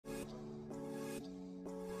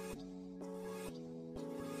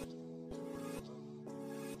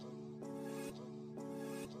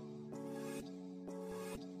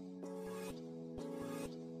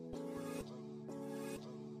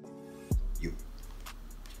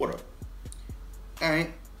All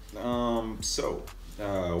right.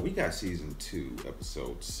 We got season 2,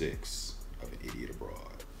 episode 6 of An Idiot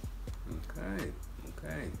Abroad.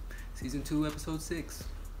 Okay. Season 2, episode 6.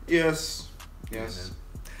 Yes. Yeah,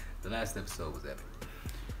 the last episode was epic.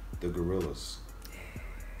 The gorillas.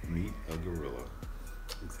 Meet a gorilla.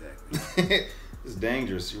 Exactly. It's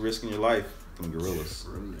dangerous. You're risking your life from gorillas.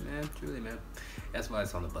 Truly, man. That's why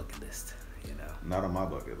it's on the bucket list, you know. Not on my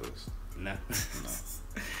bucket list. No.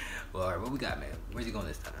 Well, all right, what we got, man? Where's he going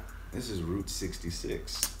this time? This is Route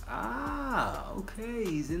 66. Ah, okay.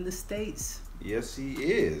 He's in the States. Yes, he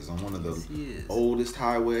is. On one of the oldest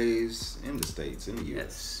highways in the States, in the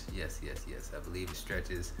U.S. Yes. I believe it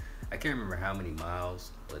stretches, I can't remember how many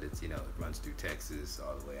miles, but it's, it runs through Texas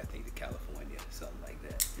all the way, I think, to California, something like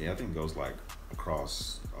that. Yeah, I think it goes like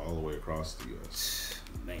all the way across the U.S.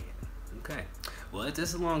 Man, okay. Well,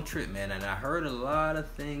 it's a long trip, man, and I heard a lot of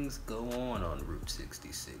things go on Route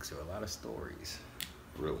 66, or a lot of stories.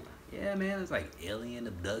 Really? Yeah, man, there's like alien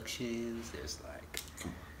abductions, there's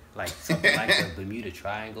like something like the Bermuda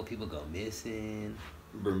Triangle, people go missing.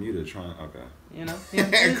 Bermuda Triangle, okay.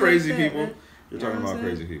 Yeah, crazy like that, people. Man. You're talking about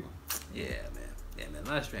crazy people. Yeah, man, a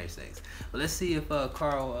lot of strange things. But let's see if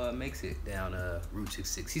Carl makes it down Route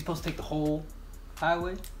 66. He's supposed to take the whole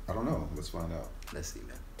highway? I don't know. Let's find out. Let's see,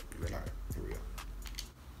 man. You ready? All right, here we go.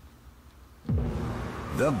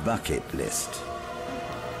 The bucket list.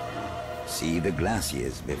 See the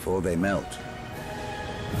glaciers before they melt.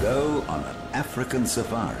 Go on an African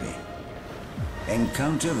safari.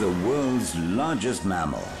 Encounter the world's largest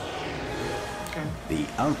mammal. Okay. The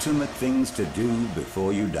ultimate things to do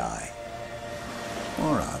before you die.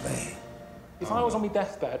 Or are they? If I was on my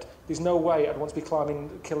deathbed, there's no way I'd want to be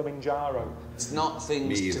climbing Kilimanjaro. It's not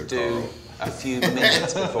things either, to do Carl. a few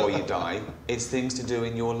minutes before you die. It's things to do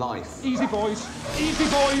in your life. Easy, boys. Easy,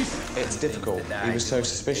 boys. It's difficult. He was so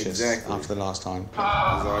suspicious Exactly. after the last time.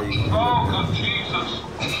 That's all you can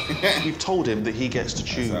do. We've told him that he gets to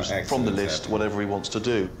choose That's how from the accidents list happen. whatever he wants to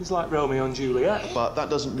do. It's like Romeo and Juliet. But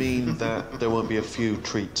that doesn't mean that there won't be a few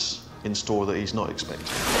treats in store that he's not expecting.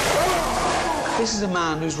 This is a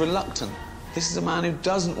man who's reluctant. This is a man who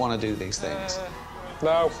doesn't want to do these things.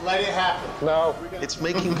 No. Let it happen. No. It's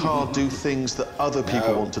making Carl do things that other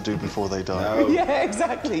people want to do before they die. No. Yeah,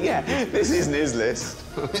 exactly, yeah. This isn't his list.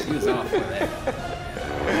 He was off for that.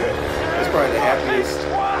 That's probably the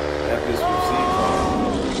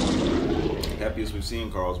happiest we've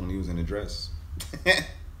seen Carl's when he was in a dress.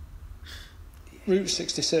 Route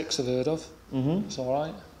 66 I've heard of. Mm-hmm. It's all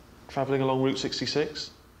right. Travelling along Route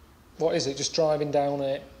 66? What is it? Just driving down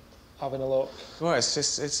it, having a look? Well,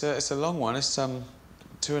 it's a long one. It's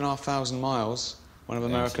 2,500 miles. One of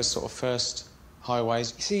America's sort of first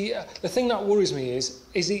highways. You see, the thing that worries me is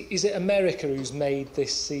it America who's made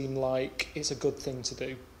this seem like it's a good thing to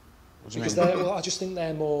do? What do you Because mean? I just think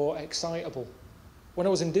they're more excitable. When I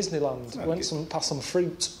was in Disneyland, I went past some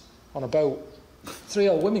fruit on a boat. 3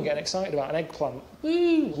 old women getting excited about an eggplant.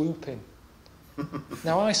 Woo! Whooping.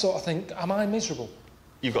 Now I sort of think, am I miserable?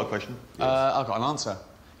 You've got a question? I've got an answer.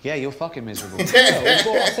 Yeah, you're fucking miserable. No, but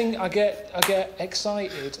I think I get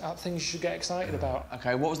excited at things you should get excited about.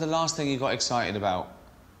 Okay, what was the last thing you got excited about?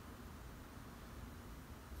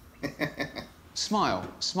 Smile,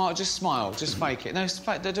 just fake it. No,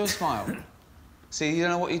 do a smile. See, you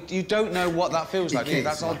don't know what you don't know what that feels like. Do you?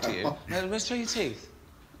 That's odd to you. No, let's show your teeth.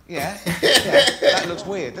 Yeah, that looks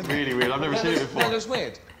weird. Doesn't it? Really weird. I've never seen it before. That looks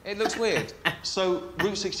weird. It looks weird. So,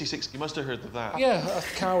 Route 66, you must have heard of that. Yeah, a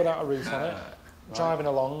car without a roof on it. Driving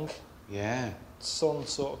along, Yeah. sun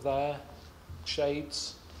sort of there,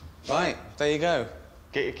 shades. Right, there you go.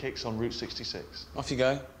 Get your kicks on Route 66. Off you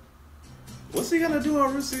go. What's he gonna do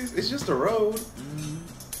on Route 66? It's just a road.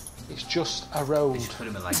 It's just a road. They should put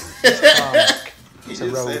him in like It's a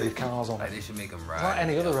road with cars on. they should make him ride. Like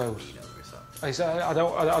any other road. Or something. I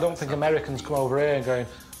don't think Americans come over here and going,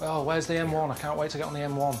 well, where's the M1? I can't wait to get on the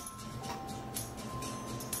M1.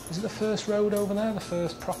 Is it the first road over there? The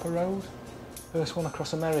first proper road? First one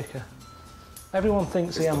across America? Everyone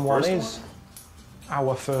thinks the M1 is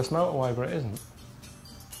our first motorway, but it isn't.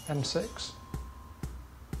 M6.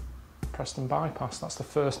 Preston Bypass, that's the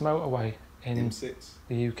first motorway in M6.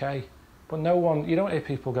 the UK. But no one, you don't hear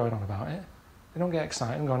people going on about it. They don't get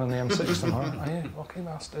excited and going on the M6 tomorrow. Are you? Lucky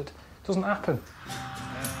bastard. It doesn't happen.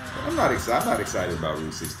 I'm not excited about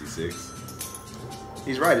Route 66.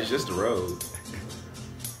 He's right, it's just a road.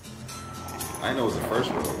 I know it's the first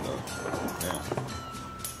road, though. Yeah.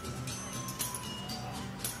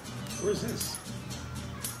 Where is this?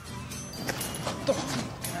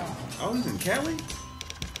 Oh, he's in Cali?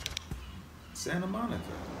 Santa Monica.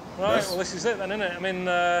 Right, well, this is it then, isn't it? I'm in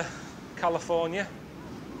California.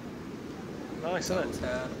 Nice, isn't it?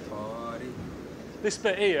 Hotel party. This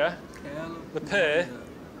bit here, the pier,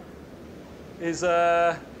 is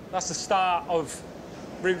that's the start of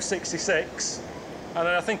Route 66, and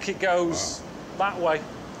then I think it goes that way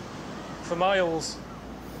for miles.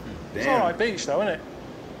 Damn. It's all right beach though, isn't it?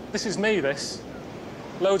 This is me, this.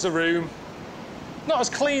 Loads of room. Not as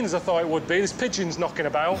clean as I thought it would be. There's pigeons knocking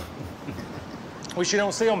about, which you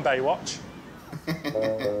don't see on Baywatch.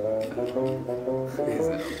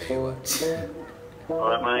 All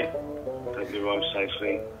right, mate. Hope you arrive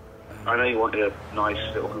safely. I know you wanted a nice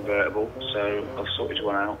little convertible, so I've sorted you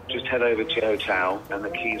one out. Just head over to your hotel, and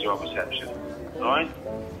the keys are on reception. All right?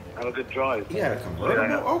 Have a good drive. He had a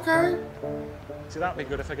convertible? Okay. See, that'd be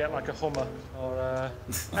good if I get like a Hummer or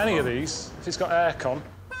any of these, if it's got aircon.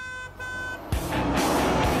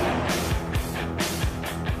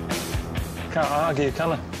 Can't argue,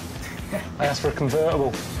 can I? I asked for a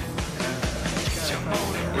convertible. What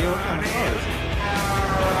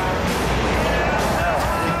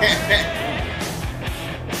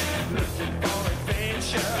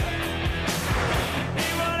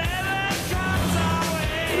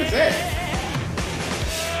is that?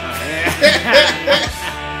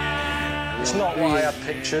 It's not what I had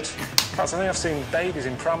pictured. In fact, I think I've seen babies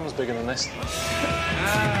in prams bigger than this. Smart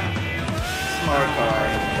car.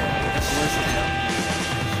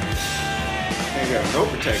 They got no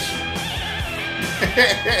protection.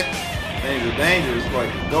 Things are dangerous like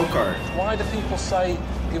a go-kart. Why do people say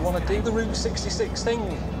you want to do the Route 66 thing?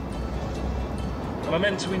 Am I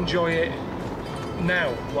meant to enjoy it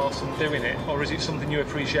now whilst I'm doing it, or is it something you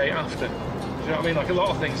appreciate after? Do you know what I mean? Like a lot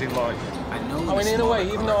of things in life. I know. I mean, in a way,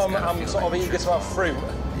 even though I'm sort of eager to have fruit,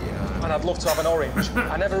 and I'd love to have an orange,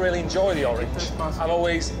 I never really enjoy the orange. I'm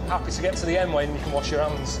always happy to get to the end when you can wash your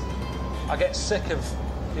hands. I get sick of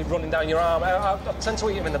it running down your arm. I tend to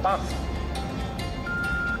eat them in the bath.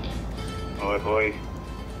 All right, boy.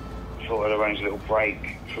 Thought I'd arrange a little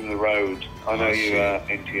break from the road. I know you're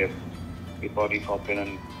into your body popping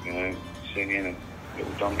and, you know, singing and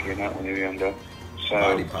little donkey and that when you were younger. So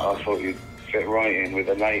I thought you'd fit right in with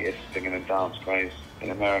the latest singing and dance craze in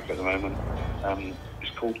America at the moment.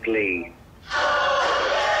 It's called Glee. All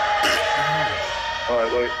right,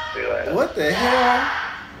 boy. See you later. What the hell?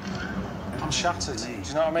 I'm shattered. Do you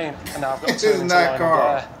know what I mean? And now I've got to This turn is into not Lionel Carl.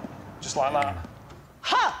 Blair, just like that.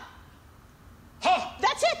 Ha! Ha!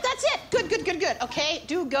 That's it, that's it. Good, good, good, good. Okay,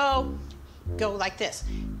 do go like this.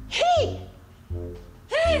 Hey!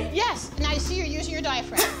 Hey! Yes, now you see you're using your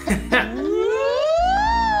diaphragm.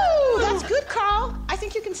 Ooh, that's good, Carl. I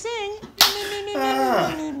think you can sing.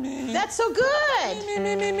 That's so good.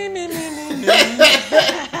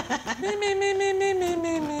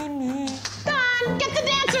 Done. Get the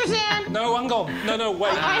dancers in. No, hang on. No,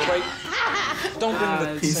 wait. Don't bring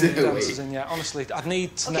the He singing said dancers wait. in yet. Honestly, I'd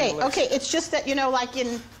need to Okay, know. okay. It's just that, you know, like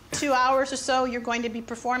in 2 hours or so, you're going to be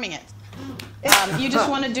performing it. You just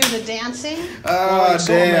want to do the dancing? Oh, It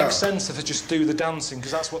sort of damn. makes sense if I just do the dancing,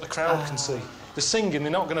 because that's what the crowd can see. The singing,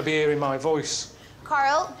 they're not going to be hearing my voice.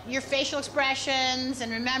 Carl, your facial expressions,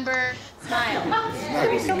 and remember, smile. It's not gonna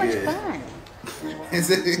be so much fun. Is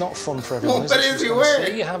it? It's not fun for everyone. What it? is Just he wanna wearing?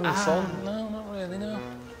 see you having fun? No, not really, no.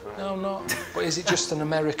 No, I'm not. But is it just an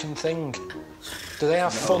American thing? Do they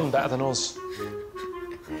have fun better than us?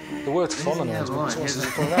 The word fun annoys me. Someone says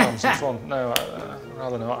fun, no, I'm some fun. No, I'd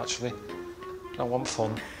rather not, actually. I want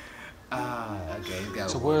fun. Okay.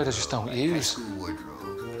 It's a word I just don't use.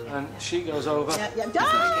 Wardrobe. And she goes over. Yeah, yeah.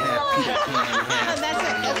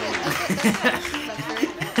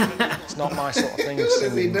 That's It's not my sort of thing, What is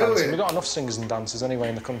singing he and dancing. doing? We've got enough singers and dancers anyway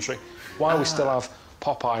in the country. Why we still have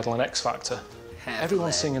Pop Idol and X Factor?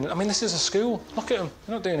 Everyone's singing. I mean, this is a school. Look at them.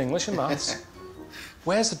 They're not doing English and maths.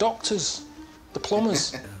 Where's the doctors? The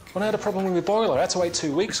plumbers? When I had a problem with my boiler, I had to wait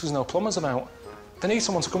 2 weeks because no plumbers are out. They need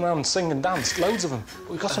someone to come around and sing and dance, loads of them. But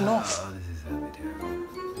we've got enough. Oh, this is gonna be terrible.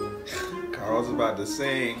 Carl's about to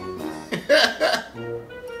sing.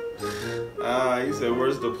 He said,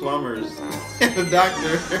 where's the plumbers? The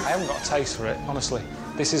doctor. I haven't got a taste for it, honestly.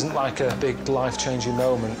 This isn't like a big life-changing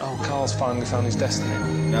moment. Oh, Carl's finally found his destiny.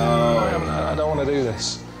 No, I don't want to do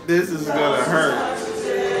this. this is gonna hurt.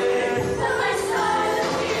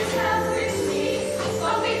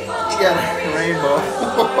 He got a rainbow.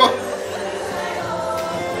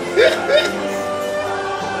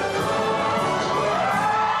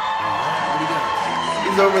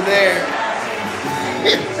 He's over there.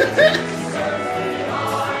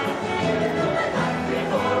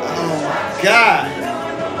 Oh my God.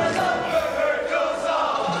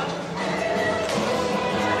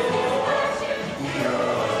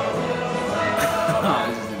 Oh,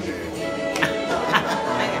 this is embarrassing.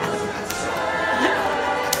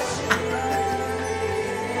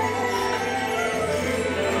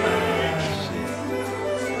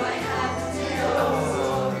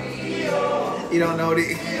 don't know the.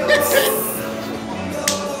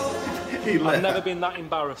 He left. I've never been that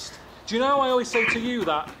embarrassed. Do you know I always say to you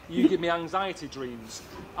that you give me anxiety dreams?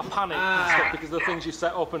 I panic and stuff because of the things you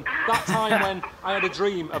set up. And that time when I had a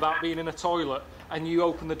dream about being in a toilet and you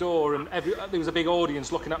opened the door and there was a big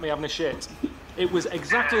audience looking at me having a shit, it was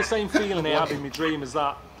exactly the same feeling I had in my dream as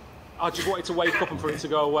that. I just wanted to wake up and for it to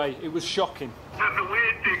go away. It was shocking. But the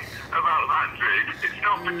weird thing about that dream, it's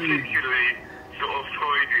not particularly sort of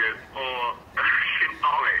Freudian or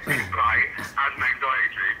symbolic, right, as an anxiety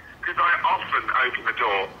dream. Because I often open the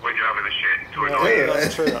door when you're having a shit to annoy you.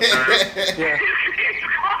 That's true. Yeah.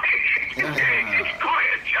 It's quite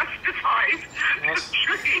a justified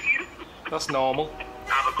dream. That's normal.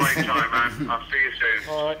 Have a great time, man. I'll see you soon.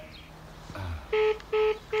 All right.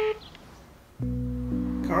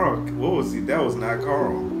 Carl, what was he? That was not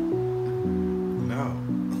Carl. No.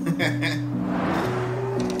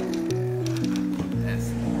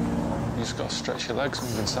 You just got to stretch your legs when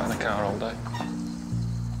you've been sat in a car all day.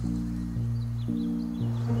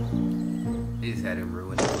 He just had him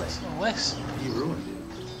ruin the place. Oh, this. He ruined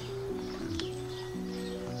it.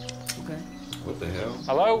 Okay. What the hell?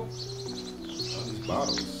 Hello? All these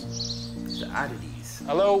bottles. The oddities.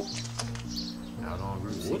 Hello? Out on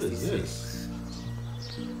Route 66. What is this?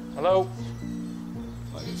 Hello?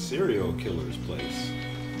 Like a serial killer's place.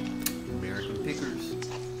 American Pickers.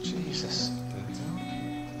 Jesus.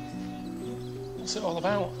 What's it all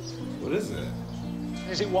about? What is it?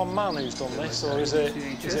 Is it one man who's done this, or is it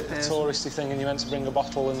a touristy thing and you're meant to bring a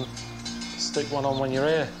bottle and stick one on when you're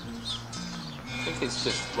here? I think it's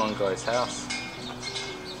just one guy's house.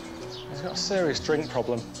 He's got a serious drink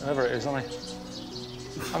problem, whoever it is, hasn't he?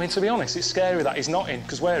 I mean, to be honest, it's scary that he's not in,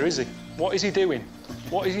 because where is he? What is he doing?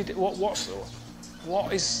 What is he?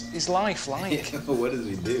 What is his life like? What does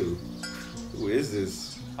he do? Who is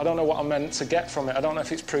this? I don't know what I'm meant to get from it. I don't know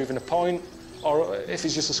if it's proving a point or if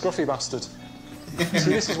he's just a scruffy bastard.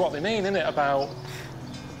 See, this is what they mean, isn't it? About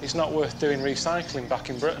it's not worth doing recycling back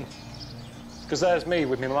in Britain. Because there's me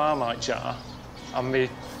with my Marmite jar and my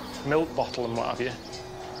milk bottle and what have you.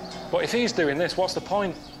 But if he's doing this, what's the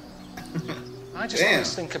point? I just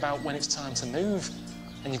always think about when it's time to move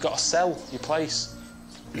and you've got to sell your place.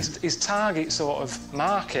 His target sort of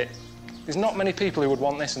market. There's not many people who would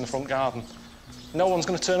want this in the front garden. No one's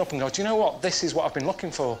going to turn up and go, do you know what? This is what I've been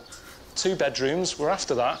looking for. 2 bedrooms, we're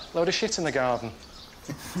after that. Load of shit in the garden.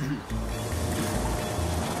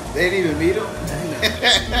 They didn't even meet him?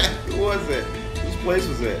 Who was it? Whose place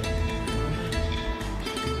was it?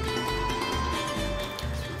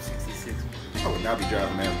 66. I would not be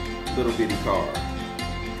driving that little bitty car.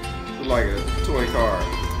 Looked like a toy car.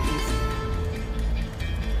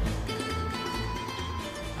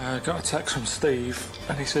 I got a text from Steve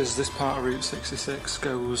and he says this part of Route 66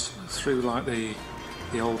 goes through like the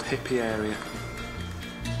old hippie area.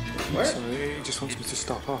 What? So he just wants me to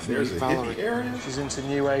stop off. There's a Valerie. hippie area? She's into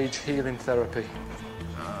new age healing therapy.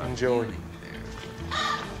 Enjoy.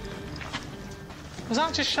 Was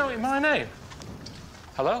that just shouting my name?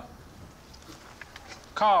 Hello?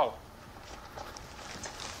 Carl?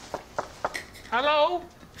 Hello?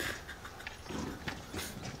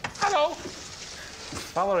 Hello?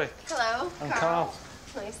 Valerie. Hello, I'm Carl.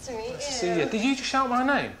 Nice to meet you. See you. Did you just shout my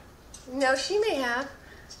name? No, she may have.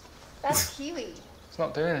 That's Kiwi. It's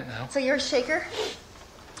not doing it now. So you're a shaker?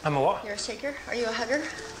 I'm a what? You're a shaker? Are you a hugger?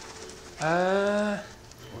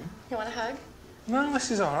 You want a hug? No, this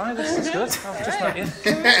is all right. This is good. I've just met you.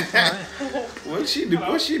 What's she do?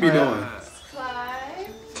 What's she be doing? Clive.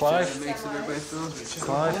 Clive.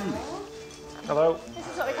 Hello. This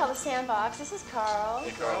is what we call the sandbox. This is Carl.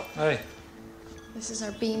 Hey, Carl. Hey. This is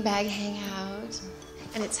our beanbag hangout.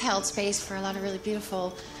 And it's held space for a lot of really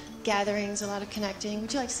beautiful gatherings, a lot of connecting.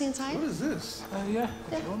 Would you like to see inside? What is this? Yeah,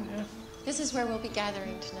 if you want, yeah. This is where we'll be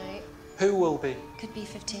gathering tonight. Who will be? Could be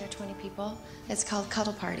 15 or 20 people. It's called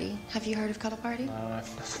Cuddle Party. Have you heard of Cuddle Party? No,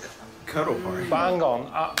 Cuddle Party. But hang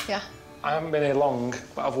on. Yeah. I haven't been here long,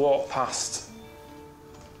 but I've walked past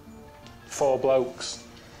 4 blokes,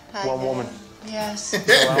 Hi 1 there. woman. Yes. So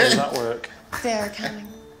how does that work? They're coming.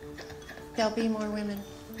 There'll be more women.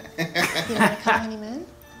 You don't want to cuddle any men?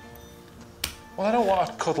 Well, I don't want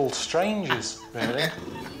to cuddle strangers, really.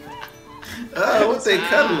 What's they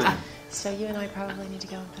cuddling? So you and I probably need to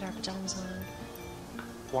go and put our pajamas on.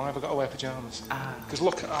 Why have I got to wear pyjamas? Because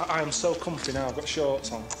look, I am so comfy now. I've got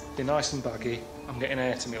shorts on. They're nice and baggy. I'm getting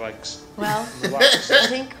air to my legs. Well, Relax. I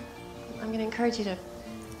think I'm going to encourage you to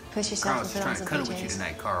push yourself Carl's and put on trying to some cuddle with you PJs.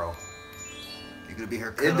 tonight, Carl. You're gonna be her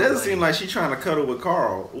It cuddle does buddy. seem like she's trying to cuddle with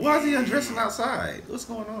Carl. Why is he undressing outside? What's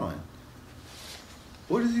going on?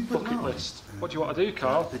 What is he putting Bucket on? list. What do you want to do,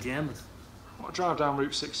 Carl? Pajamas. Want to drive down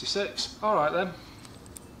Route 66? All right then.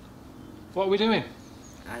 What are we doing?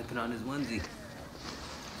 I ain't put on his onesie.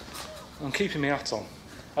 I'm keeping my hat on.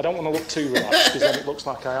 I don't want to look too relaxed because then it looks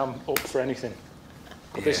like I am up for anything.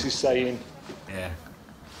 But this is saying... Yeah.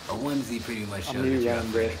 A onesie pretty much shows I'm that new you're up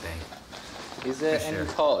round for here. anything. Is there For any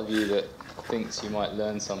sure. part of you that thinks you might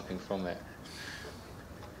learn something from it?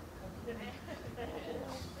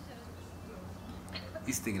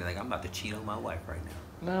 He's thinking like, I'm about to cheat on my wife right now.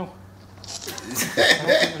 No. I don't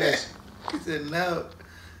think there is. He said no.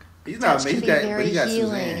 He's Touch not me. can He's be got, very but he got healing,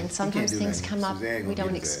 Suzanne. and He can't sometimes do things nothing. come up Suzanne we gonna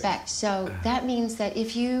don't get his ass. expect. So that means that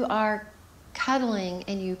if you are cuddling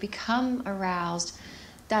and you become aroused,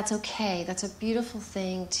 that's okay. That's a beautiful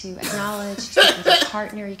thing to acknowledge, to with your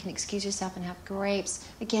partner. You can excuse yourself and have grapes.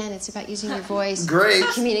 Again, it's about using your voice,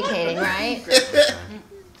 Grapes. communicating, right?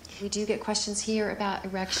 We do get questions here about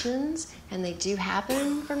erections, and they do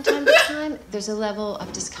happen from time to time. There's a level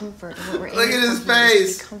of discomfort, and what we're Look aiming at his for here is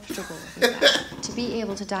face. to be comfortable with that, to be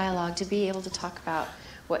able to dialogue, to be able to talk about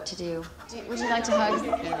what to do. Would you like to hug?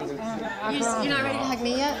 You're not ready to hug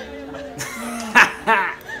me yet?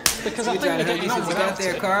 Because I You think trying we're to hug getting you on since you without got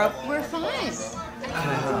there, it. Carl? We're fine. Can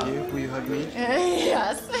I hug you? Will you hug me?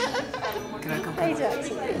 Yes. Can I come Hey, hug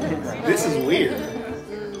Jackson. This is weird.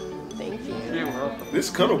 Thank you. This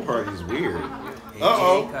cuddle party is weird.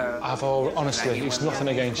 Uh-oh. Honestly, it's nothing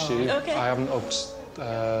against you. Okay. I haven't hugged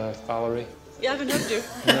Valerie. You haven't hugged her?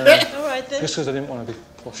 No. All right then. Just because I didn't want to be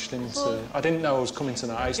pushed into... I didn't know I was coming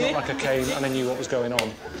tonight. It's not like I came and I knew what was going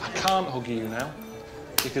on. I can't hug you now,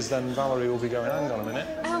 because then Valerie will be going, hang on a minute.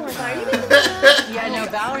 Oh my God, you didn't Yeah, no,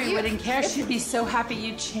 Valerie wouldn't care. She'd be so happy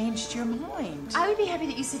you changed your mind. I would be happy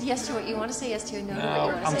that you said yes to what you want to say yes to and no to what you No,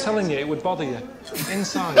 want to say I'm yes telling to. you, it would bother you.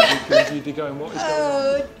 Inside, you'd be going, what is going on?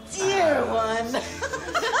 Oh, dear one.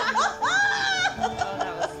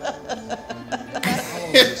 How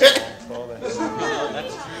long is this for this?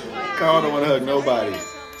 Carl don't want to hug nobody.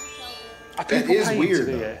 Are That people is paid weird, to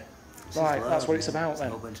be though. here? Right, that's what it's about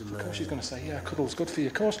then. Of course she's going to say, yeah, cuddle's good for you.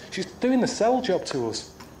 Of course, she's doing the sell job to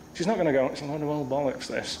us. She's not going to go, it's a load of old bollocks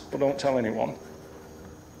this, but don't tell anyone.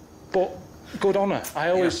 But good on her. I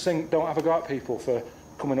always think, don't have a go at people for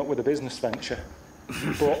coming up with a business venture.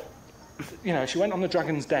 But, you know, she went on the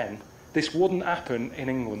Dragon's Den. This wouldn't happen in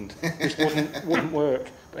England. This wouldn't work.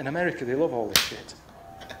 But in America, they love all this shit.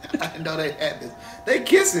 I know they had this. They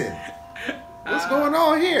kissing. What's going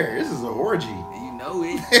on here? This is an orgy. You know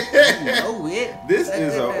it. You know it. This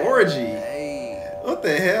is an orgy. Hey. What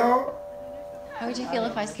the hell? How would you feel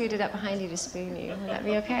if I scooted up behind you to spoon you? Would that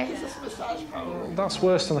be okay? That's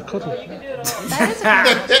worse than a cuddle. That is a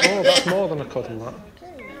cuddle. Oh, that's more than a cuddle, that.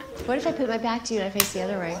 What if I put my back to you and I face the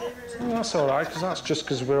other way? Oh, that's all right, because that's just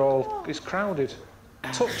because we're all... It's crowded.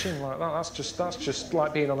 Touching like that, that's just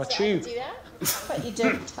like being on a tube. Do that? But you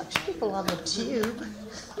don't touch people on the tube.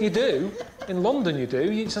 You do. In London you do.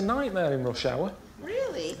 It's a nightmare in rush hour.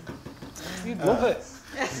 Really? You'd love it.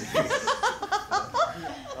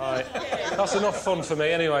 Right. That's enough fun for me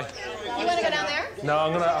anyway. You want to go down there? No,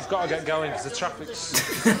 I've got to get going because the traffic's...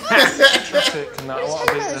 traffic and that. I Let's want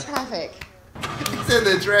talk to about the be... traffic. It's in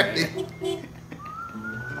the traffic.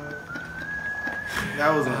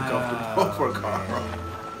 That was uncomfortable for Carl.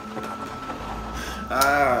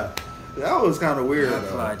 That was kind of weird. I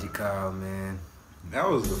applaud you, Carl, man. That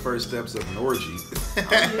was the first steps of an orgy.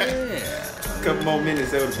 Yeah. A couple more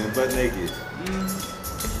minutes, they would have been butt naked.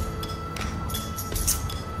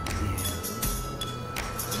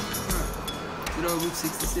 Good old Route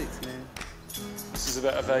 66, man. This is a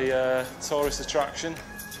bit of a tourist attraction.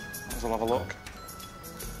 We'll have a look.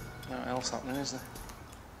 Nothing else happening, is there?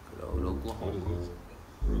 Good old Oklahoma.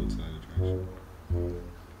 Roadside attraction.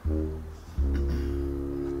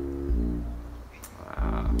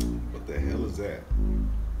 Wow. What the hell is that?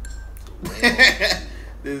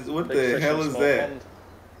 What Big the fish hell in is small that? pond.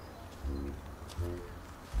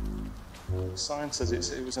 The sign says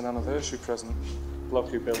it was an anniversary present. Bloke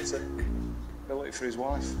who built it for his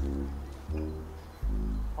wife.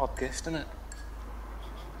 Odd gift, isn't it?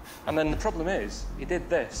 And then the problem is, he did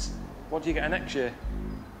this. What do you get next year?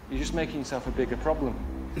 You're just making yourself a bigger problem.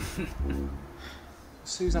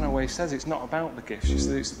 Susan always says it's not about the gift. She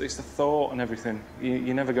says it's the thought and everything.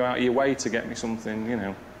 You never go out of your way to get me something, you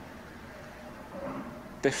know,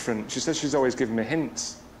 different. She says she's always giving me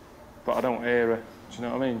hints, but I don't hear her. Do you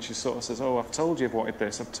know what I mean? She sort of says, oh, I've told you I've wanted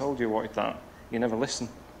this, I've told you I wanted that. You never listen.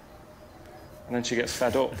 And then she gets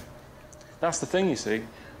fed up. That's the thing, you see,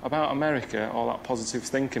 about America, all that positive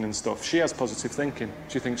thinking and stuff. She has positive thinking.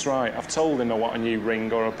 She thinks, right, I've told him I want a new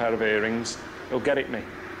ring or a pair of earrings. He'll get it me.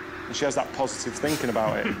 And she has that positive thinking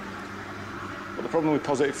about it. But the problem with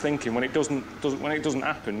positive thinking, when it doesn't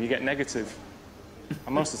happen, you get negative.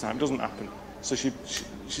 And most of the time it doesn't happen. So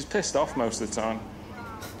she's pissed off most of the time.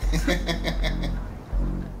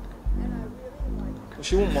 But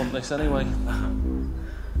she wouldn't want this anyway.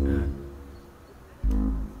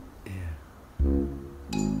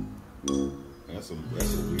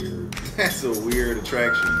 That's a weird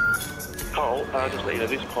attraction. Carl, just let you know,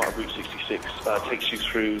 this part of Route 66 takes you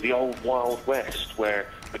through the old Wild West, where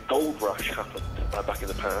the gold rush happened back in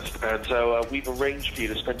the past. And so we've arranged for you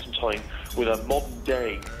to spend some time with a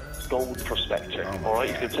modern-day gold prospector. All right,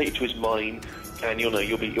 he's going to take you to his mine, and you'll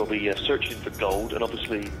be searching for gold. And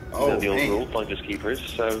obviously, the old rule, finders keepers.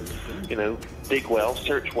 So, dig well,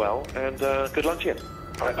 search well, and good luck to you.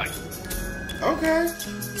 All right, bye. Okay.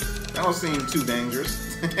 That don't seem too dangerous.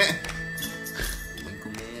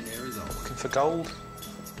 Looking for gold.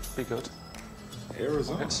 Be good.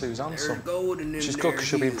 Arizona. I'll get Suzanne some. She's good because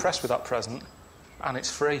she'll be impressed with that present. And it's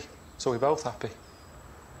free, so we're both happy.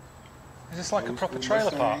 Is this like a proper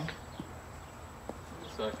trailer park?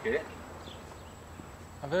 It's okay.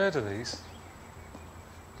 I've heard of these.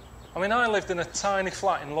 I mean, I lived in a tiny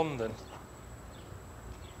flat in London.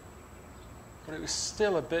 But it was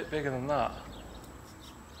still a bit bigger than that.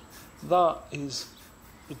 That is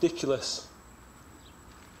ridiculous.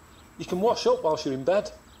 You can wash up whilst you're in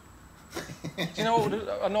bed. Do you know what would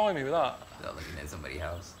annoy me with that? Without looking at somebody's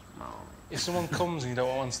house. Oh. If someone comes and you don't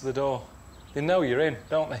want to answer the door, they know you're in,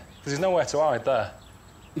 don't they? Because there's nowhere to hide there.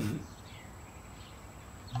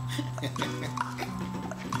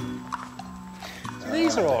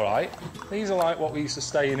 These are all right. These are like what we used to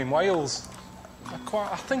stay in Wales.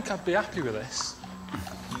 I think I'd be happy with this.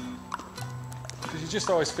 Because you just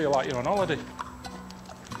always feel like you're on holiday.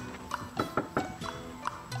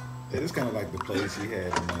 It is kind of like the place he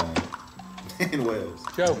had in Wales.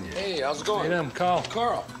 Joe. Hey, how's it going? Hey, Carl.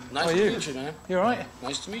 Carl, nice to meet you, man. You all right?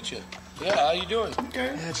 Nice to meet you. Yeah, how you doing?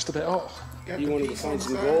 Okay. Yeah, just a bit hot. You wanted to find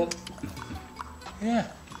some gold? Yeah.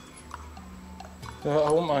 I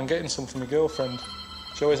wouldn't mind getting some for my girlfriend.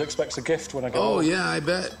 She always expects a gift when I get home. Oh, yeah, I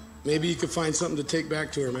bet. Maybe you could find something to take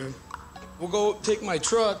back to her, man. We'll go take my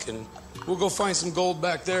truck and we'll go find some gold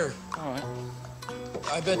back there. All right.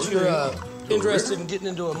 I bet you're interested in getting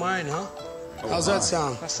into a mine, huh? How's that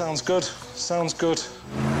sound? That sounds good. Sounds good.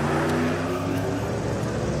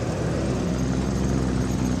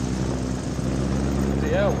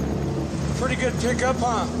 Yo. Pretty good pickup,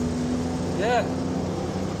 huh? Yeah.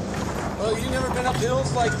 Well, you never been up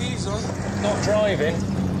hills like these, huh? Not driving.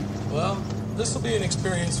 Well, this will be an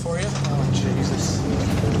experience for you. Oh, Jesus.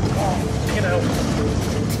 Oh,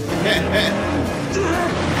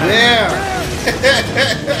 Damn.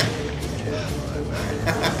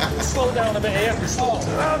 Slow down a bit here.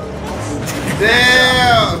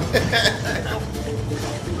 Damn.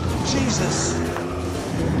 Jesus.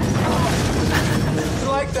 You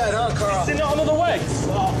like that, huh, Carl? Is it not another way?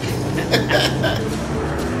 Fuck.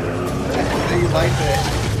 You like that?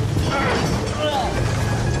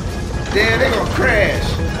 Damn, they gonna crash.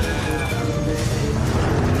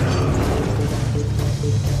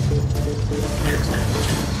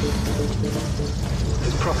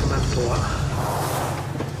 It's proper mental, that.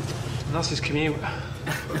 And that's his commute.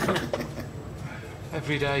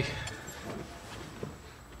 Every day.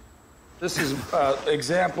 This is an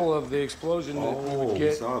example of the explosion that we would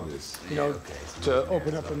get, saw this. to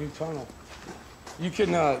open up a new tunnel. You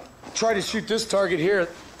can try to shoot this target here.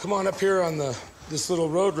 Come on up here on this little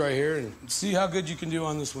road right here and see how good you can do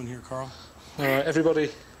on this one here, Carl. All right,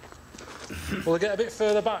 everybody. Will I get a bit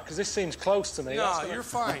further back? Because this seems close to me. No, you're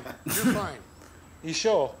fine. You're fine. You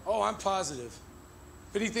sure? Oh, I'm positive.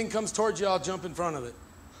 If anything comes towards you, I'll jump in front of it.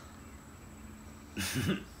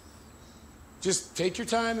 Just take your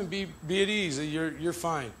time and be at ease. You're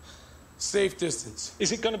fine. Safe distance.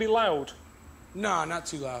 Is it going to be loud? No, not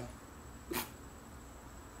too loud.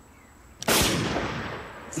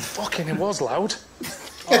 Fucking, it was loud.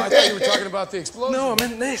 Oh, I thought you were talking about the explosion. No, I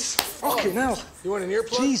meant this. Fucking hell. You want an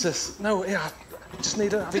earplug? Jesus. No, yeah, I just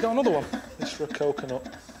need a... Have you got another one? This for a coconut.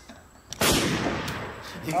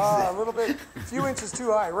 A little bit, a few inches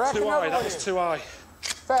too high. Rack Too another high, that one was in. too high.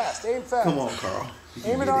 Fast, aim fast. Come on, Carl.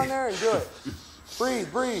 Aim it on there and do it. Breathe,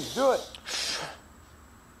 breathe, do it.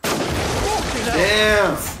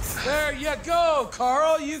 Damn. There you go,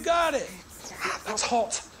 Carl, you got it. That's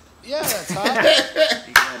hot. Yeah, that's hot.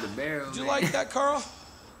 He got the barrel. Did you like that, Carl?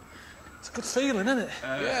 It's a good feeling, isn't it?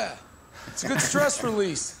 Yeah. It's a good stress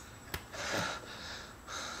release.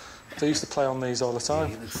 They used to play on these all the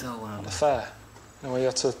time. At the fair. You know, where you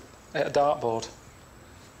had to hit a dartboard.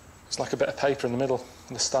 It's like a bit of paper in the middle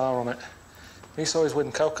with a star on it. I used to always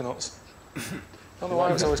win coconuts. I don't know why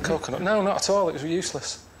it was always coconut. No, not at all. It was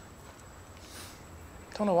useless.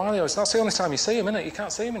 don't know why they always... That's the only time you see him, isn't it? You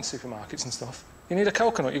can't see him in supermarkets and stuff. You need a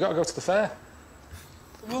coconut, you've got to go to the fair.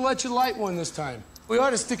 We'll let you light one this time. We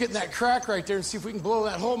ought to stick it in that crack right there and see if we can blow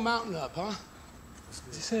that whole mountain up, huh? Is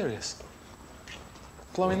he serious?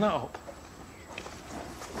 Blowing that up?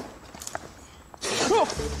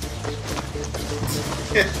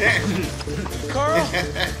 Carl!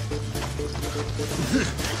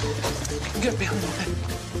 Get behind me.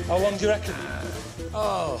 How long do you reckon?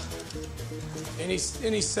 Oh, any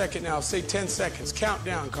second now. Say 10 seconds. Count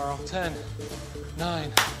down, Carl. 10,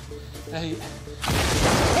 9, 8.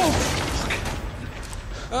 Oh,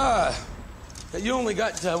 fuck. You only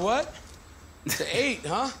got to what? To 8,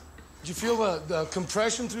 huh? Did you feel the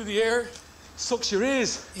compression through the air? Sucks your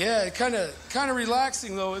ears. Yeah, kind of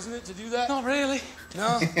relaxing though, isn't it, to do that? Not really.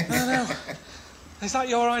 No? No. Is that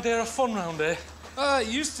your idea of fun round here? It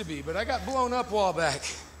used to be, but I got blown up a while back.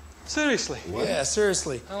 Seriously? What? Yeah,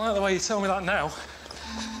 seriously. I like the way you tell me that now.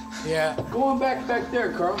 Yeah. Go on back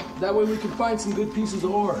there, Carl. That way we can find some good pieces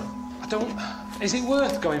of ore. I don't... Is it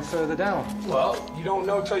worth going further down? Well, you don't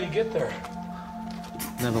know till you get there.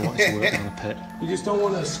 Never wanted to work down a pit. You just don't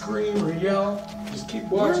want to scream or yell. Just keep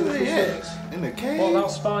watching the things. In the cave? What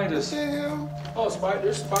about spiders? What the hell? Oh,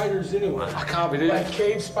 there's spiders anyway. I can't be doing Like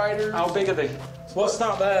cave spiders. How big are they? What's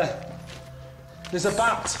that there? There's a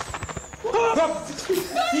bat.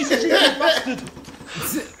 You cheeky bastard!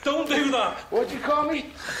 Don't do that! What'd you call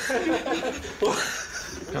me?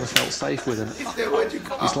 Never felt safe with him. What'd you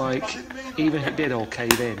call It's like, even if it did all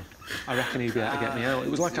cave in, I reckon he'd be able to get me out.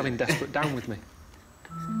 It was like having Desperate Dan with me.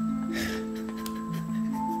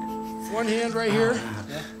 One hand right here.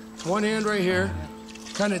 One hand right here.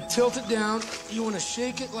 Kind of tilt it down. You want to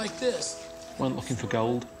shake it like this. Went looking for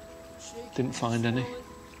gold. Didn't find any.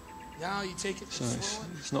 Now you take it. So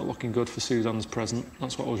it's not looking good for Suzanne's present.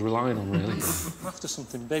 That's what I was relying on, really. After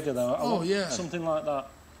something bigger, though. Oh, yeah. Something like that.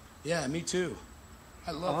 Yeah, me too.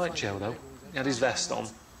 I like Joe, though. He had his vest on,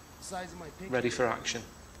 ready for action.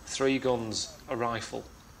 3 guns, a rifle.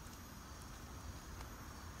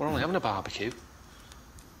 We're only having a barbecue.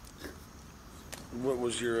 What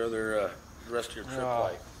was your other, rest of your trip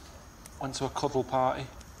like? Went to a cuddle party.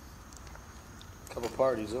 Couple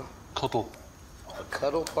parties, huh? Cuddle. A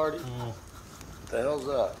cuddle party? What the hell's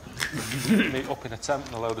that? Meet up in a tent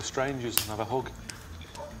with a load of strangers and have a hug.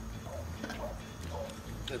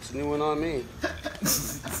 That's a new one on me.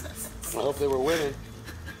 I hope they were women.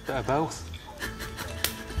 Bit of both.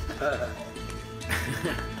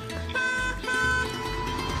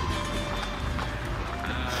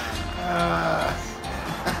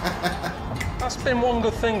 That's been one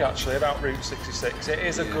good thing, actually, about Route 66. It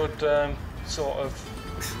is a good sort of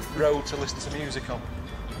road to listen to music on.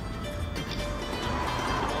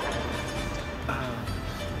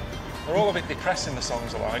 They're all a bit depressing, the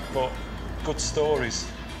songs are like, but good stories.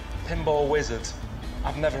 Pinball Wizard,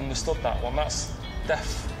 I've never understood that one. That's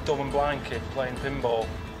deaf, dumb and blind kid playing pinball.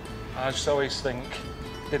 I just always think,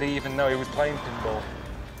 did he even know he was playing pinball?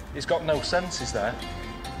 He's got no senses there.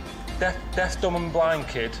 Deaf, dumb and blind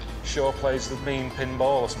kid sure plays the mean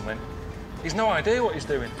pinball or something. He's no idea what he's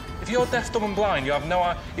doing. If you're deaf, dumb and blind, you have no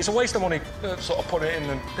idea. It's a waste of money sort of putting it in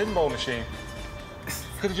the pinball machine.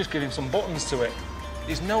 Could have just given some buttons to it.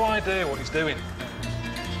 He's no idea what he's doing.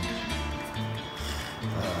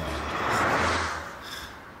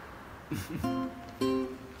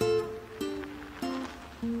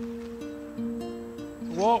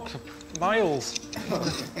 Walked miles.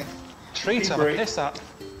 Tree to have a piss at.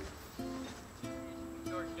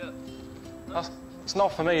 It's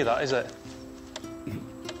not for me, that, is it?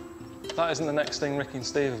 That isn't the next thing Ricky and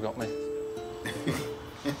Steve have got me.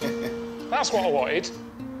 That's what I wanted.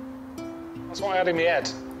 That's what I had in my head.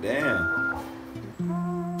 Damn.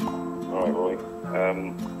 All right, Roy.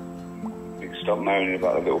 You can stop moaning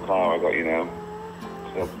about the little car I got you now.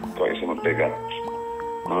 So I've got you something bigger.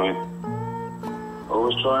 All right?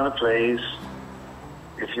 Always trying to please.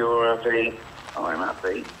 If you're happy, I'm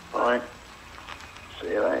happy. All right? See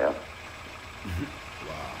you later.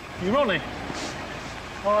 You Ronnie?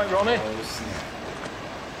 All right, Ronnie. Oh, snap.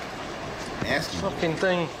 Nasty. Fucking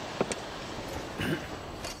thing.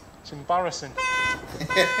 It's embarrassing.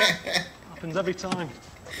 Happens every time.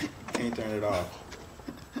 Can't turn it off.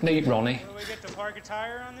 Meet Ronnie. Will we get to park a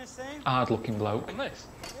tire on this thing? Hard-looking bloke. Nice.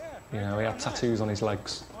 You know, he had tattoos on his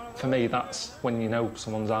legs. For me, that's when you know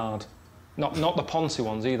someone's hard. Not the Ponzi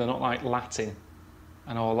ones either, not like Latin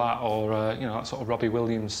and all that, or, you know, that sort of Robbie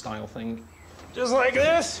Williams style thing. Just like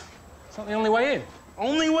this? Is that the only way in?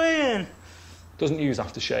 Only way in. Doesn't use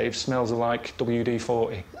aftershave, smells of like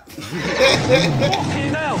WD-40.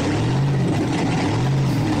 Fucking hell!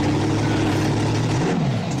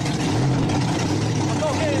 I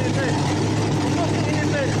don't getting in this. I'm not getting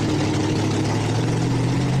in this.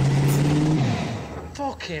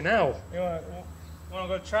 Fucking hell. You want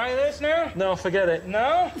to go try this now? No, forget it.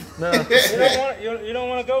 No? No. You don't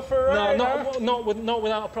want to go for a ride? No, not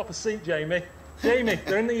without a proper seat, Jamie. Jamie,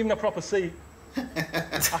 there isn't even a proper seat.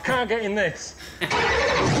 I can't get in this.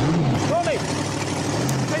 Ronnie!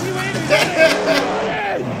 Can you hear me?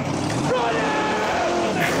 Ronnie! Ronnie!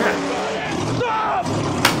 Stop!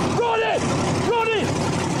 Ronnie! Ronnie!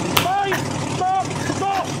 Mate! Stop!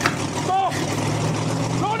 Stop! Stop!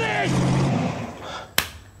 Ronnie!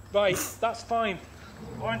 Right, that's fine.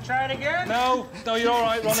 Want to try it again? No, you're all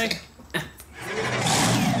right, Ronnie.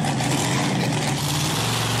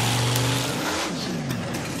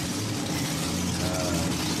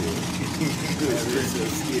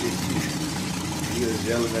 He was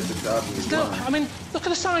yelling at the top of his lungs. I mean, look at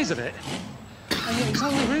the size of it. And yet there's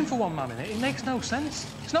only room for one man in it. It makes no sense.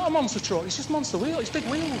 It's not a monster truck, it's just monster wheel. It's big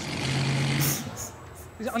wheels.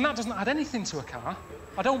 And that doesn't add anything to a car.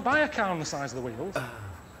 I don't buy a car on the size of the wheels.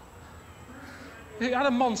 If it had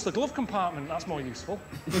a monster glove compartment, that's more useful.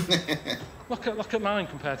 Look at mine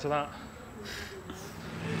compared to that.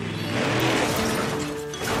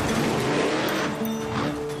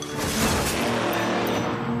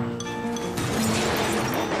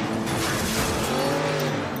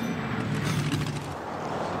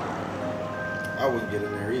 I wouldn't get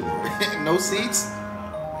in there either. No seats?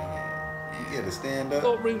 You had to stand I up.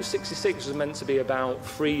 thought Route 66 was meant to be about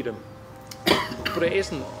freedom, but it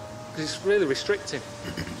isn't, because it's really restricting.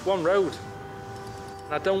 It's one road.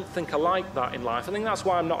 And I don't think I like that in life. I think that's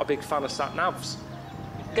why I'm not a big fan of sat-navs.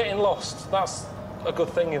 Getting lost, that's a good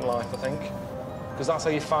thing in life, I think, because that's how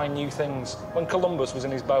you find new things. When Columbus was in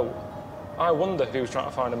his boat, I wonder if he was trying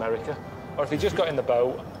to find America, or if he just got in the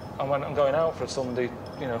boat and went, I'm going out for a Sunday,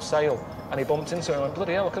 sail, and he bumped into it and went,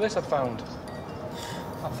 bloody hell, look at this I've found.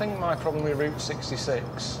 I think my problem with Route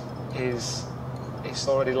 66 is it's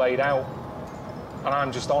already laid out, and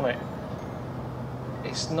I'm just on it.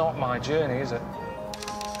 It's not my journey, is it?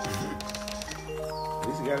 At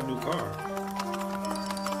least he got a new car.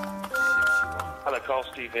 Hello, Carl,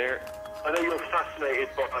 Steve here. I know you're fascinated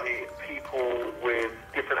by people with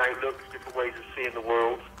different outlooks, different ways of seeing the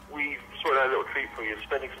world. We've sorted out a little treat for you,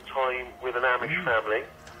 spending some time with an Amish family.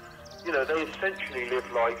 You know, they essentially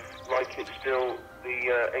live life like it's still the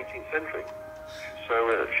 18th century. So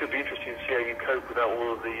it should be interesting to see how you cope without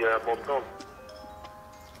all of the modern on.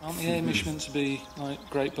 Aren't the Amish meant to be like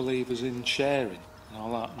great believers in sharing and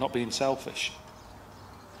all that, not being selfish?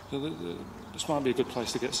 So this might be a good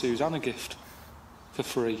place to get Suzanne a gift for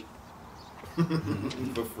free.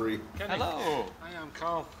 For free. Hello. Hi, I'm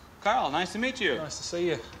Carl. Carl, nice to meet you. Nice to see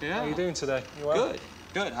you. Yeah. How are you doing today? You well? Good.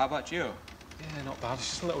 Good. How about you? Yeah, not bad. It's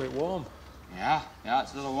just a little bit warm. Yeah,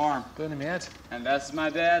 it's a little warm. Burning my head. And that's my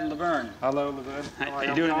dad, Laverne. Hello, Laverne. How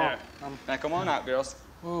you doing there? Now, come on out, girls.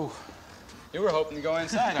 Ooh. You were hoping to go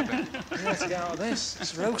inside, I bet. Yeah, to get out of this.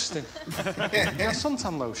 It's roasting. Yeah,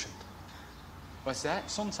 suntan lotion. What's that?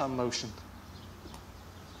 Suntan lotion.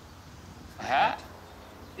 A hat?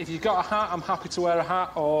 If you've got a hat, I'm happy to wear a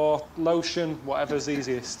hat or lotion, whatever's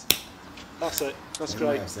easiest. That's it. That's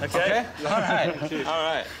great. Okay? All right. All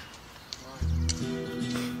right.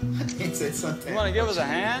 He said something. You want to give us a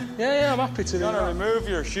hand? Yeah, I'm happy to. You want to remove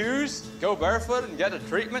your shoes, go barefoot and get a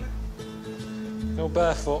treatment? Go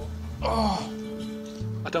barefoot. Oh,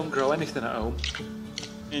 I don't grow anything at home.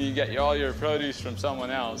 And you get all your produce from someone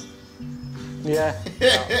else. Yeah.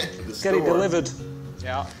 Get it delivered.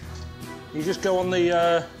 Yeah. You just go on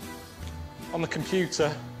the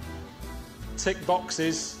computer, tick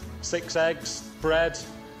boxes, 6 eggs, bread,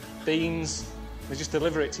 beans. They just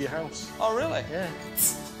deliver it to your house. Oh, really? Yeah.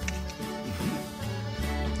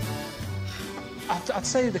 I'd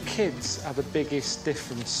say the kids are the biggest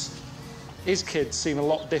difference. His kids seem a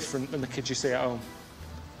lot different than the kids you see at home.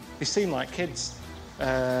 They seem like kids.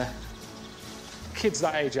 Kids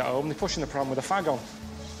that age at home, they're pushing the pram with a fag on.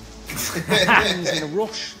 Everyone's in a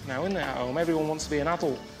rush now, isn't it, at home? Everyone wants to be an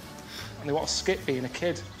adult. And they want to skip being a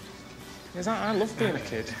kid. I loved being a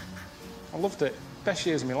kid. I loved it. Best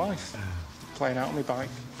years of my life. Playing out on my bike.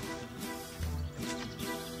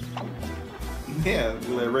 Yeah,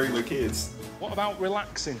 like regular kids. What about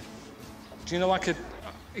relaxing? Do you know,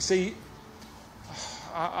 you see,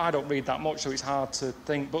 I don't read that much, so it's hard to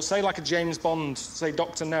think, but say like a James Bond, say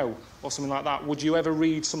Dr. No, or something like that, would you ever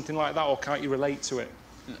read something like that, or can't you relate to it?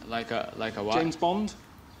 Like a what? James Bond?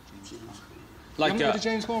 Like you haven't read a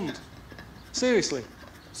James Bond? Seriously?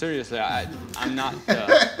 Seriously, I'm not...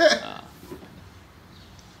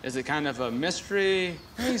 is it kind of a mystery?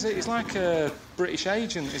 He's like a British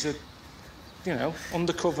agent. He's a,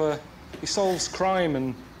 undercover He solves crime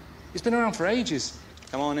and he's been around for ages.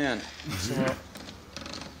 Come on in. So,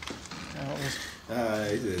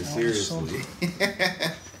 he said, seriously.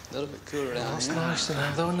 A little bit cooler down That's here. nice to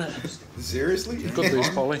know, though, isn't it? Seriously? You've got these,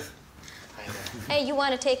 Polly. Hey, you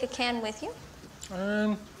want to take a can with you?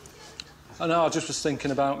 I know, I just was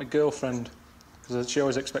thinking about my girlfriend, because she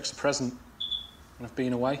always expects a present when I've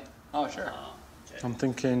been away. Oh, sure. I'm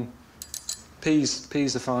thinking peas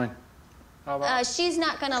are fine. How about She's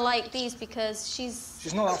not going to like these because she's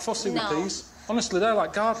She's not that fussy no. with peas. Honestly, they're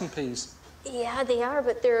like garden peas. Yeah, they are,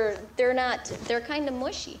 but they're not. They're kind of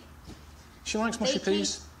mushy. She likes mushy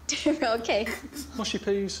peas. Okay. Mushy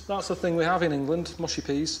peas. That's the thing we have in England, mushy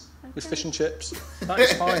peas with fish and chips. That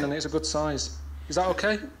is fine and it's a good size. Is that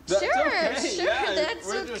okay? Sure, okay, sure, yeah, that's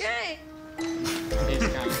we're just- okay. He's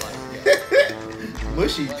kind of like,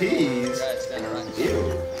 Mushy peas. Right, stand right.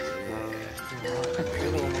 Ew.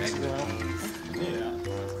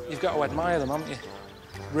 You've got to admire them, haven't you?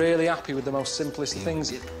 Really happy with the most simplest of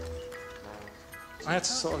things. I had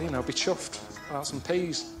to sort of, be chuffed about some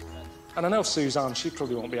peas. And I know Suzanne, she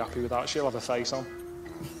probably won't be happy with that. She'll have a face on.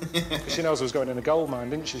 Because she knows I was going in a gold mine,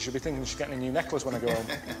 didn't she? She'll be thinking she's getting a new necklace when I go home.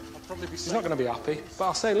 She's not going to be happy. But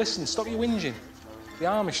I'll say, listen, stop your whinging. The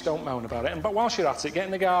Amish don't moan about it. But whilst you're at it, get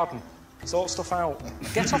in the garden. Sort stuff out.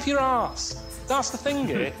 Get off your arse. That's the thing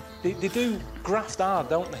here. They do graft hard,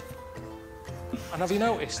 don't they? And have you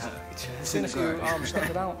noticed? I've seen a few Amish that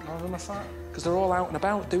get out. None of them are fat. Because they're all out and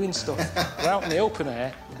about doing stuff. They're out in the open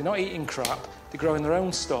air. They're not eating crap. They're growing their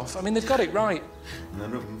own stuff. I mean, they've got it right.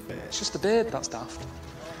 None of them fat. It's just the beard that's daft.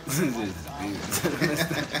 I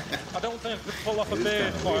don't think I could pull off a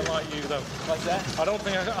beard quite like you, though. What's that? I don't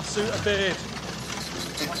think I suit a beard.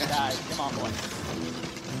 Come on, boy.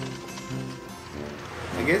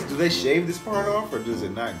 I guess, do they shave this part off or does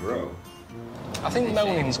it not grow? I think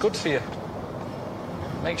moaning's good for you.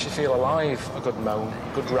 Makes you feel alive, a good moan,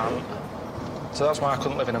 a good rant. So that's why I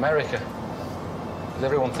couldn't live in America. Because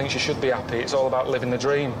everyone thinks you should be happy. It's all about living the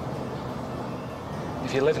dream.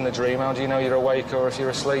 If you live in the dream, how do you know you're awake or if you're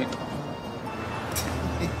asleep?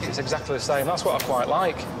 It's exactly the same. That's what I quite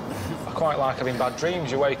like. I quite like having bad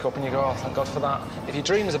dreams. You wake up and you go, oh, thank God for that. If your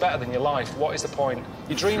dreams are better than your life, what is the point?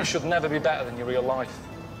 Your dreams should never be better than your real life.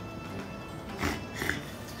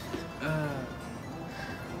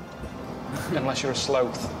 Unless you're a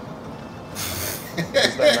sloth.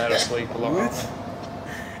 Because then they're asleep a lot. Aren't they?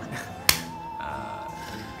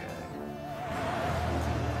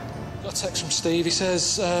 Got a text from Steve. He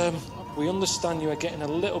says, we understand you are getting a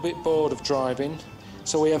little bit bored of driving,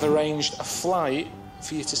 so we have arranged a flight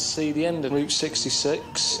for you to see the end of Route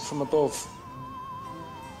 66 from above.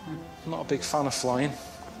 I'm not a big fan of flying.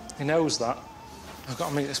 He knows that. I've got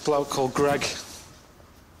to meet this bloke called Greg.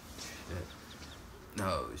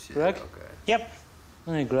 No, shit. Greg? Okay. Yep.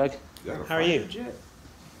 Hey, Greg. How are you?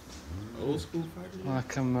 Old school fighter jet?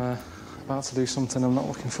 Like I'm about to do something I'm not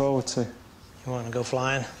looking forward to. You want to go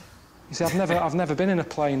flying? You see, I've never been in a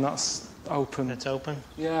plane that's open. It's open?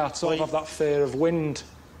 Yeah, I sort of have that fear of wind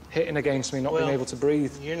hitting against me, not being able to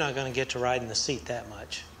breathe. You're not going to get to ride in the seat that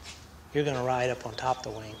much. You're going to ride up on top of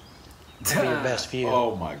the wing. That'll be your best view.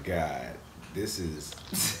 Oh my God. This is...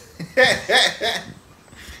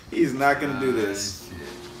 He's not going to do this.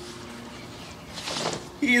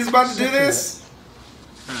 He is about to do this?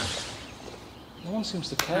 No one seems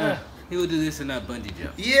to care. He will do this and not bungee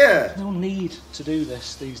jump. Yeah. No need to do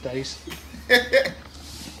this these days.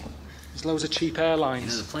 There's loads of cheap airlines.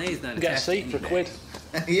 You know, the plane's not You get a attached seat to for a anything.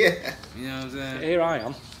 quid. Yeah. You know what I'm saying? Here I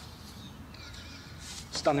am,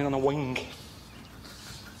 standing on a wing.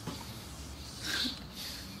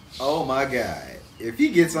 Oh my God. If he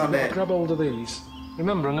gets on that... Grab hold of these.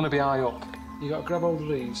 Remember, I'm going to be high up. You got to grab hold of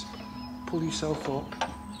these. Pull yourself up.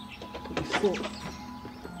 Put your foot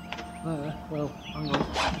there. Well, hang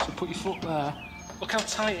on. So put your foot there. Look how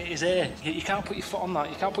tight it is here. You can't put your foot on that.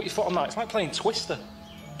 You can't put your foot on that. It's like playing Twister.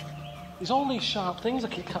 There's all these sharp things I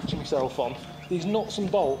keep catching myself on. These nuts and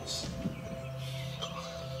bolts.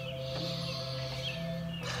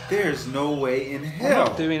 There's no way in I'm hell.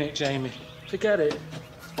 not doing it, Jamie. Forget it.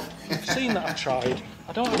 You've seen that I tried.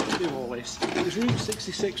 I don't have to do all this. It was Route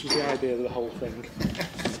 66 was the idea of the whole thing.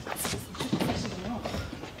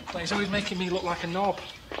 Like, he's always making me look like a knob.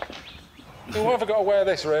 Who have I got to wear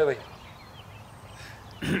this, really?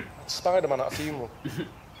 Spider-Man at a funeral.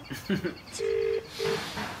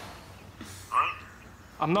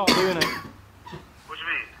 I'm not doing it. What do you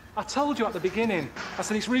mean? I told you at the beginning. I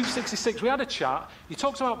said, it's Route 66. We had a chat. You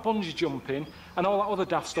talked about bungee jumping and all that other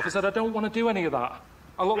daft stuff. I said, I don't want to do any of that.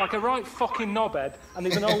 I look like a right fucking knobhead, and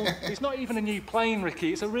there's an old... It's not even a new plane,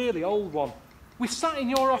 Ricky. It's a really old one. We sat in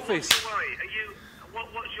your office. Don't worry.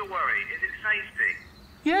 What's your worry? Is it safety?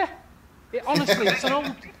 Yeah. Honestly, it's an old...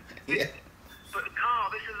 Yeah. But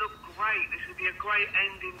Carl, this would look great. This would be a great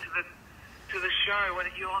ending to the show when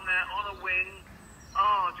you're on there on a wing.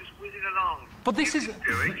 Oh, just whizzing along. But this is... Do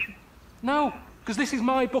it. No, because this is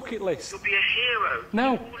my bucket list. You'll be a hero.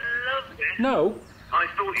 No. You will love this. No. I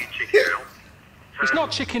thought you'd chicken out. So It's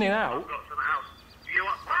not chickening out. I've got something else. You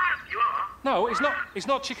are? You are? No, it's not. It's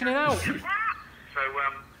not chickening out. So,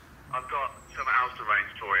 I've got something else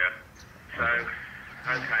arranged for you. So,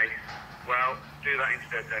 okay. Well, do that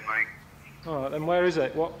instead then, mate. All right, then where is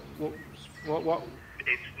it? What?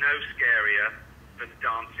 It's no scarier than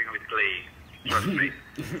dancing with Glee. Trust me.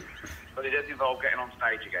 But it does involve getting on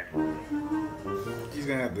stage again. He's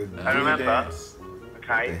gonna have to And remember, dance.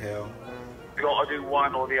 okay, What the hell? you've got to do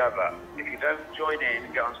one or the other. If you don't join in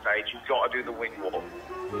and get on stage, you've got to do the wing walk.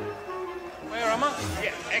 Where am I?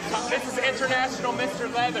 Yeah, this is International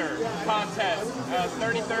Mr. Leather Contest,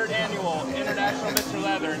 33rd Annual International Mr.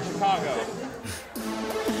 Leather in Chicago.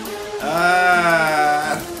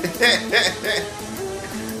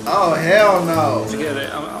 Oh, hell no. Forget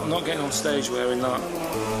it. I'm not getting on stage wearing that.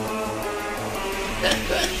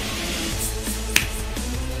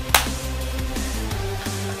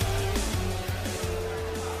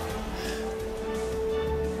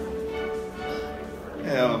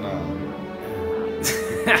 Hell no.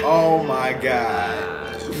 Oh my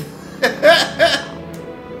god.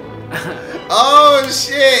 Oh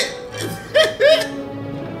shit.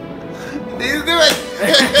 He's doing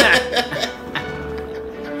it.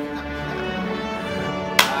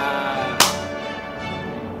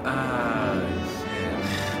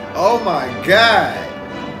 Oh my god.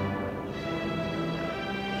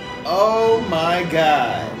 Oh my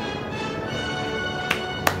god.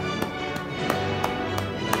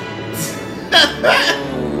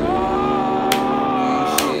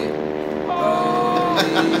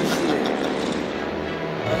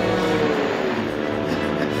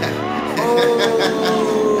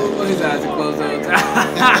 Oh, his eyes are closed all the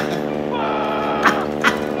time.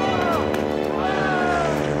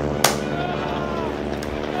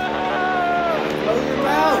 Close your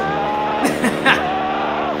mouth.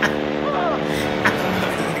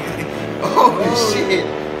 Oh shit.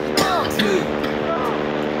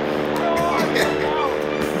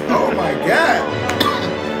 Oh my god.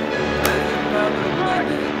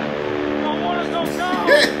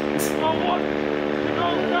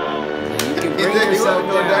 You can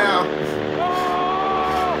go down.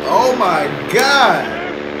 Oh my god.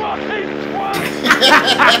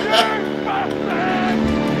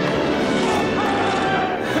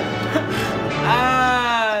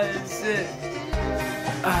 Ah, shit.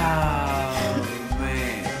 Oh,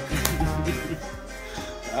 man.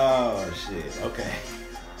 Oh shit. Okay.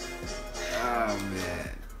 Oh,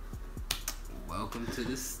 man. Welcome to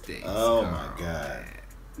the States. Oh Carl, my god.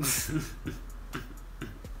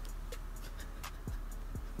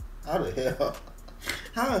 How the hell?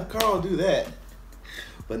 How did Carl do that?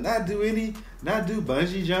 But not do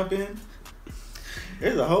bungee jumping?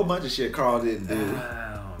 There's a whole bunch of shit Carl didn't do.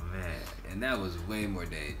 Oh man. And that was way more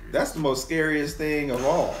dangerous. That's the most scariest thing of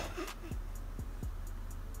all.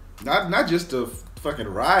 Not just to fucking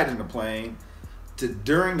ride in the plane, to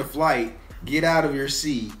during the flight, get out of your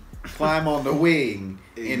seat, climb on the wing,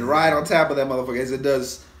 and ride on top of that motherfucker as it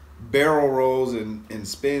does barrel rolls and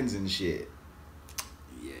spins and shit.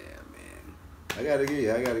 I gotta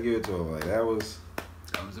give it to him. Like that was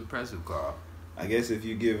impressive, Carl. I guess if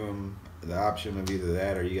you give him the option of either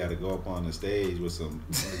that or you got to go up on the stage with some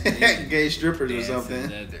gay strippers or something.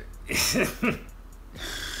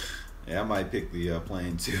 Yeah, I might pick the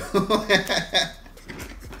plane too.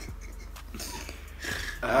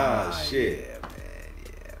 Shit. Yeah,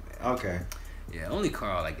 man. Okay. Yeah, only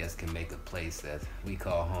Carl, I guess, can make a place that we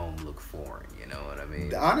call home look foreign. You know what I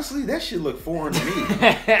mean? Honestly, that shit looked foreign to me.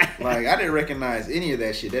 Like, I didn't recognize any of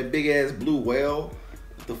that shit. That big ass blue whale,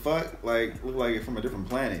 what the fuck? Like, looked like it from a different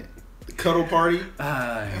planet. The cuddle party.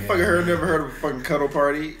 Never heard of a fucking cuddle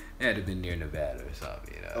party. It had to have been near Nevada or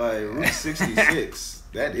something, you know. Like Route 66.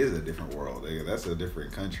 That is a different world. Nigga. That's a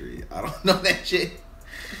different country. I don't know that shit.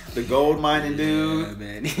 The gold mining dude. Yeah,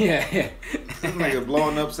 man. Yeah. Looking like a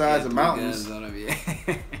blowing up sides of mountains. On him,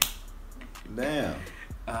 yeah. Damn.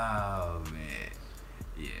 Oh man.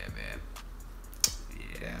 Yeah, man.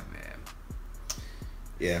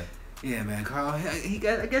 Yeah, man. Carl,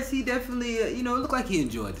 I guess he definitely, you know, it looked like he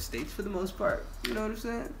enjoyed the States for the most part. You know what I'm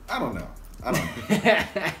saying? I don't know.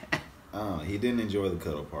 He didn't enjoy the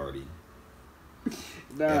cuddle party.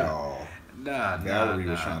 At all. Valerie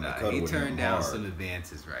was trying to cuddle with him hard. He turned down some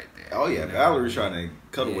advances right there. Oh yeah, Valerie was trying to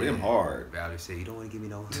cuddle with him hard. Valerie said, "You don't want to give me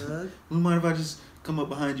no hug? You mind if I just come up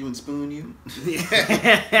behind you and spoon you.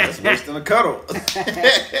 That's worse than a cuddle.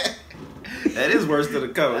 That is worse than a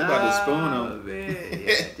cuddle. You about to spoon him. Man,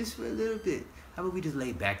 yeah, just for a little bit. How about we just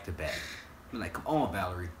lay back to back? I'm like, come on,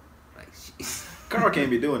 Valerie. Like, Carl can't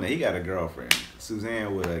be doing that. He got a girlfriend.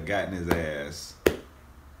 Suzanne would have gotten his ass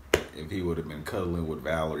if he would have been cuddling with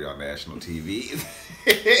Valerie on national TV.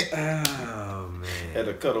 Oh man! At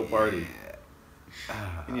a cuddle party.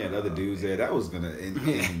 And you had other dudes there. That was gonna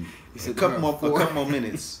in a couple more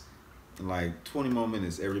minutes. In like 20 more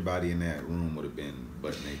minutes, everybody in that room would have been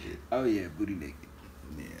butt naked. Oh yeah, booty naked.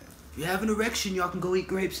 Yeah. If you have an erection, y'all can go eat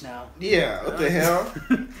grapes now. Yeah, what the hell?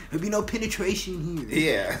 There'll be no penetration here.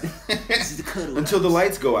 Yeah. This is the cuddle until the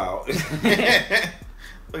lights go out.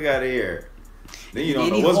 Look out of here. Then you don't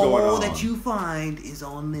know what's going on. Any hole that you find is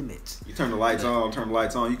on limits. You turn the lights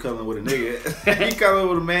on, you cuddling with a nigga. You cuddling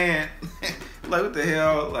with a man. Like, what the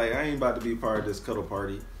hell? Like, I ain't about to be part of this cuddle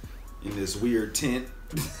party in this weird tent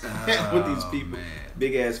with these people. Man.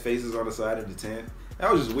 Big ass faces on the side of the tent.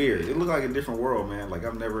 That was just weird. It looked like a different world, man. Like,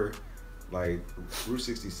 I've never, like, Route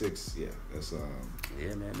 66, yeah, that's,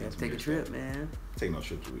 yeah, man, we have to take a trip, man. Take no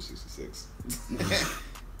trip to Route 66.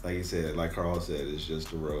 Like he said, like Carl said, it's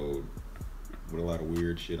just a road with a lot of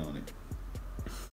weird shit on it.